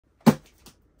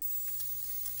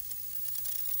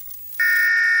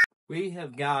We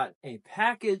have got a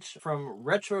package from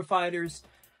Retro Fighters.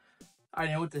 I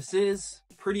know what this is.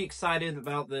 Pretty excited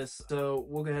about this, so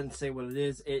we'll go ahead and say what it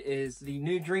is. It is the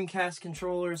new Dreamcast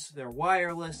controllers. They're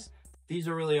wireless. These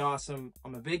are really awesome.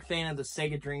 I'm a big fan of the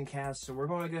Sega Dreamcast, so we're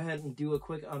going to go ahead and do a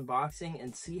quick unboxing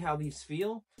and see how these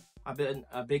feel. I've been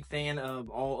a big fan of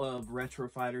all of Retro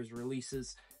Fighters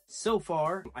releases so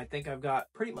far. I think I've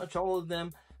got pretty much all of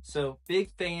them, so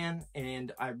big fan,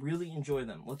 and I really enjoy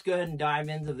them. Let's go ahead and dive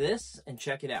into this and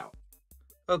check it out.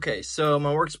 Okay, so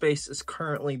my workspace is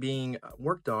currently being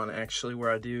worked on, actually, where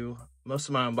I do most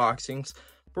of my unboxings.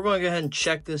 We're going to go ahead and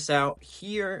check this out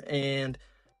here and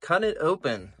cut it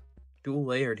open. Dual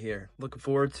layered here. Looking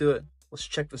forward to it. Let's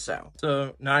check this out.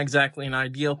 So, not exactly an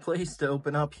ideal place to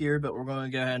open up here, but we're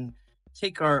going to go ahead and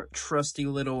take our trusty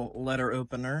little letter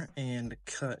opener and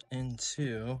cut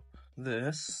into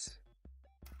this.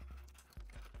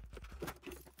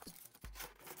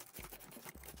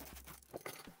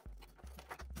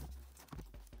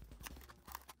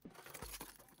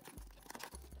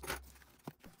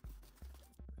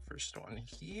 First one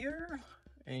here,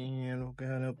 and we'll go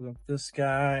ahead and open up this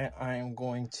guy. I am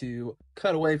going to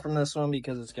cut away from this one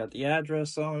because it's got the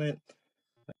address on it.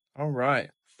 All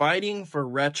right, Fighting for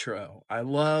Retro. I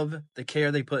love the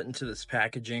care they put into this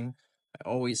packaging. I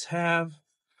always have.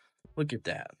 Look at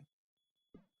that.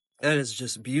 That is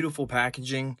just beautiful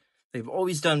packaging. They've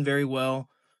always done very well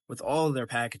with all of their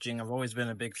packaging. I've always been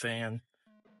a big fan.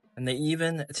 And they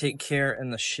even take care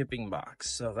in the shipping box.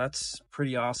 So that's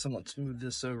pretty awesome. Let's move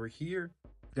this over here.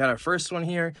 We got our first one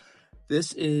here.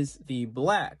 This is the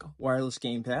black wireless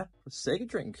gamepad with Sega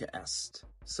Dreamcast.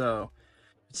 So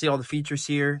you can see all the features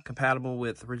here, compatible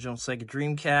with original Sega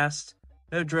Dreamcast.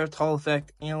 No drift, Hall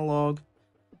effect, analog,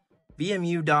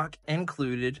 VMU dock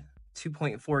included,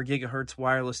 2.4 gigahertz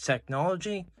wireless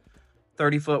technology,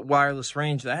 30-foot wireless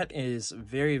range. That is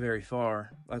very, very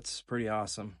far. That's pretty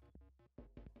awesome.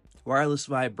 Wireless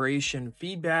vibration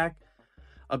feedback,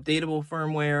 updatable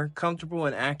firmware, comfortable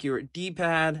and accurate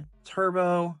D-pad,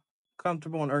 turbo,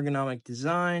 comfortable and ergonomic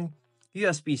design,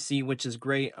 USB-C, which is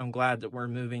great. I'm glad that we're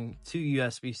moving to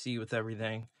USB-C with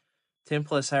everything. 10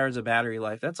 plus hours of battery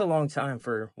life. That's a long time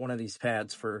for one of these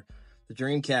pads for the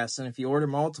Dreamcast. And if you order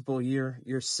multiple,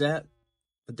 you're set,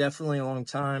 but definitely a long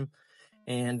time.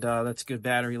 And that's good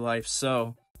battery life.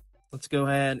 So let's go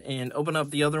ahead and open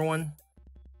up the other one.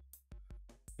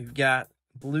 We've got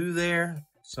blue there.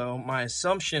 So my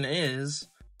assumption is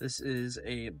this is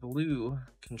a blue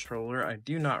controller. I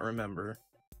do not remember.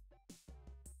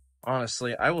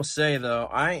 Honestly, I will say though,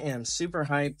 I am super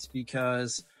hyped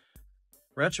because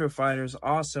Retro Fighters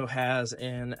also has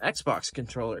an Xbox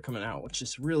controller coming out, which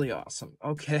is really awesome.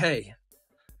 Okay,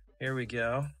 here we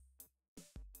go.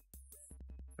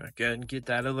 Go ahead and get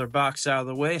that other box out of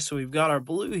the way. So we've got our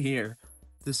blue here.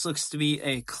 This looks to be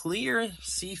a clear,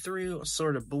 see-through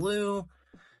sort of blue.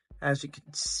 As you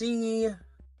can see,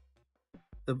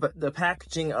 the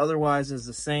packaging otherwise is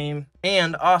the same.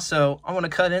 And also, I want to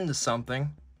cut into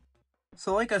something.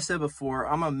 So like I said before,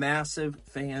 I'm a massive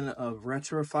fan of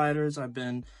Retro Fighters. I've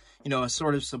been, a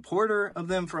sort of supporter of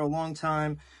them for a long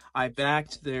time. I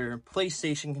backed their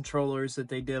PlayStation controllers that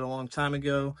they did a long time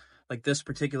ago. Like this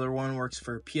particular one works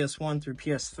for PS1 through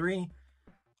PS3.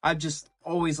 I've just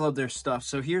always loved their stuff.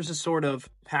 So here's a sort of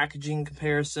packaging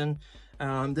comparison.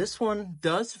 This one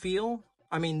does feel,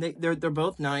 they're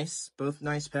both nice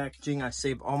packaging. I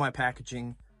save all my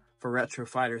packaging for Retro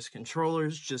Fighters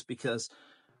controllers just because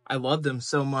I love them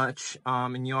so much.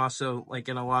 And you also,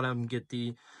 in a lot of them, get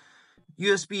the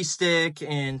USB stick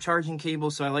and charging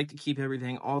cable. So I like to keep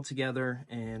everything all together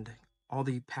and all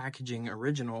the packaging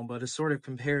original, but a sort of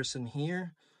comparison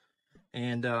here.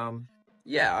 And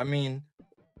yeah,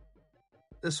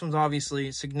 this one's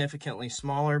obviously significantly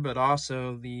smaller, but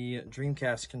also the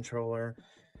Dreamcast controller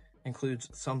includes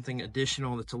something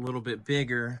additional that's a little bit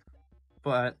bigger,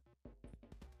 but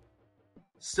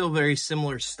still very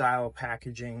similar style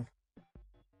packaging.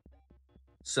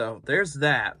 So there's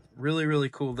that. Really, really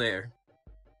cool there.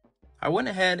 I went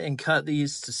ahead and cut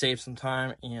these to save some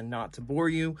time and not to bore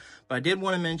you, but I did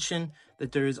want to mention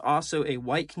that there is also a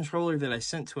white controller that I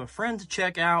sent to a friend to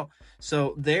check out.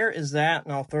 So there is that,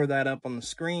 and I'll throw that up on the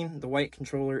screen. The white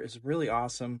controller is really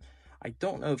awesome. I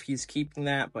don't know if he's keeping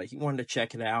that, but he wanted to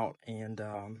check it out, and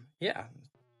yeah.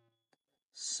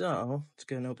 So let's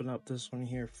go and open up this one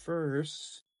here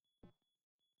first.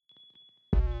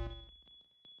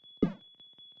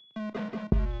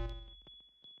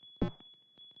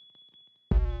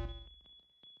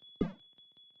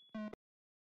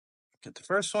 Get the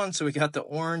first one. So we got the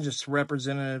orange, it's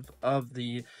representative of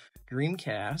the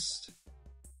Dreamcast.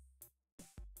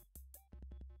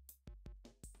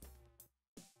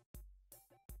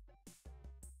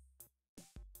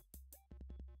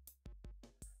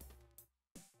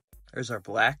 There's our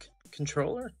black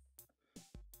controller.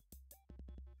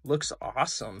 Looks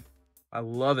awesome. I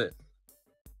love it.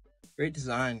 Great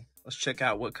design. Let's check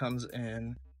out what comes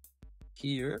in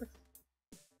here.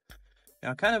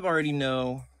 Now I kind of already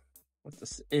know what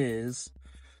this is.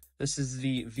 This is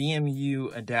the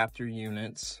VMU adapter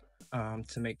units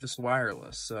to make this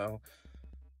wireless. So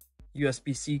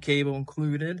USB-C cable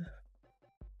included.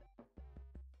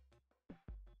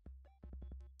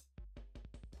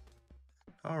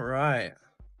 All right,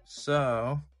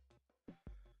 so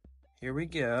here we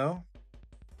go.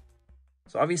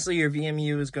 So obviously your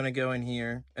VMU is going to go in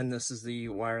here, and this is the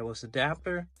wireless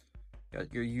adapter.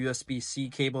 Got your USB-C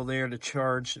cable there to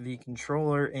charge the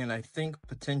controller, and I think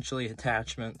potentially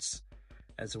attachments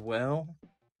as well.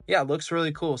 Yeah, it looks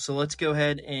really cool. So let's go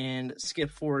ahead and skip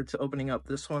forward to opening up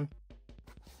this one.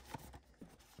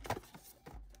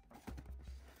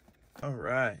 All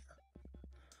right.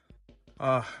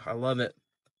 Oh, I love it.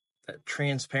 That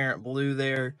transparent blue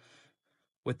there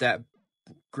with that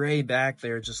gray back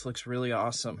there just looks really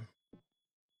awesome.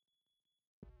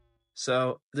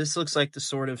 So this looks like the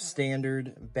sort of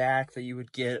standard back that you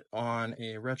would get on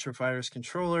a Retro Fighters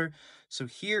controller. So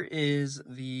here is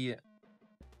the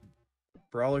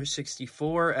Brawler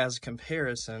 64 as a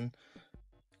comparison.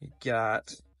 You can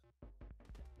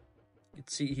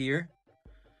see here.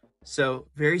 So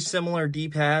very similar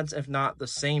D-pads, if not the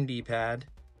same D-pad.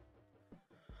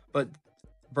 But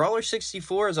Brawler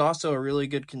 64 is also a really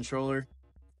good controller.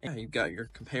 Yeah, you've got your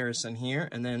comparison here.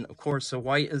 And then, of course, the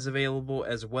white is available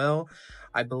as well.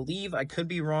 I believe, I could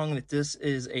be wrong, that this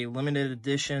is a limited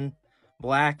edition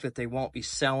black that they won't be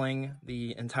selling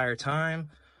the entire time.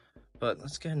 But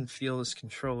let's go ahead and feel this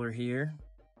controller here.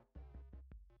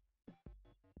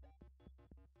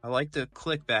 I like the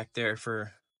click back there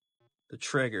for the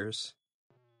triggers.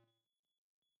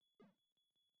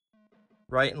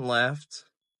 Right and left.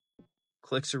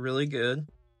 Clicks are really good.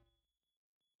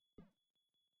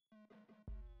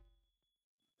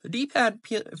 The D-pad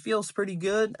feels pretty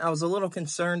good. I was a little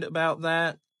concerned about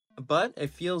that, but it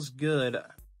feels good.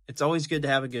 It's always good to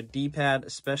have a good D-pad,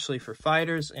 especially for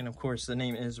fighters. And of course, the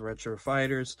name is Retro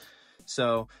Fighters.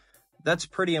 So that's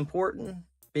pretty important,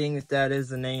 being that that is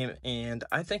the name. And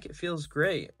I think it feels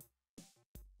great.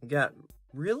 You got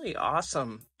really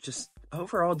awesome, just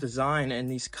overall design,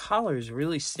 and these colors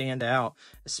really stand out,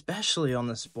 especially on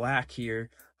this black here,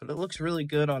 but it looks really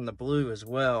good on the blue as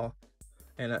well.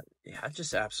 And yeah, I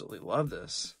just absolutely love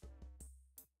this.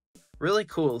 Really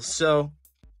cool. So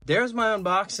there's my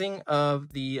unboxing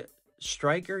of the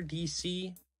Striker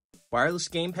DC wireless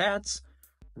gamepads.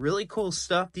 Really cool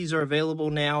stuff. These are available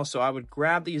now, so I would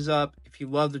grab these up if you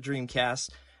love the Dreamcast.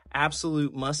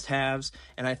 Absolute must-haves,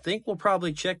 and I think we'll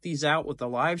probably check these out with the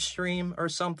live stream or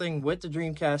something with the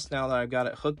Dreamcast now that I've got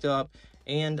it hooked up,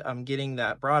 and I'm getting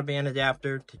that broadband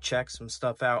adapter to check some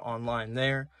stuff out online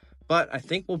there. But I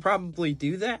think we'll probably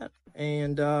do that,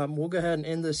 and we'll go ahead and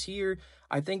end this here.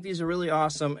 I think these are really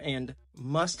awesome and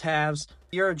must-haves.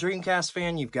 If you're a Dreamcast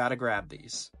fan, you've got to grab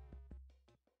these.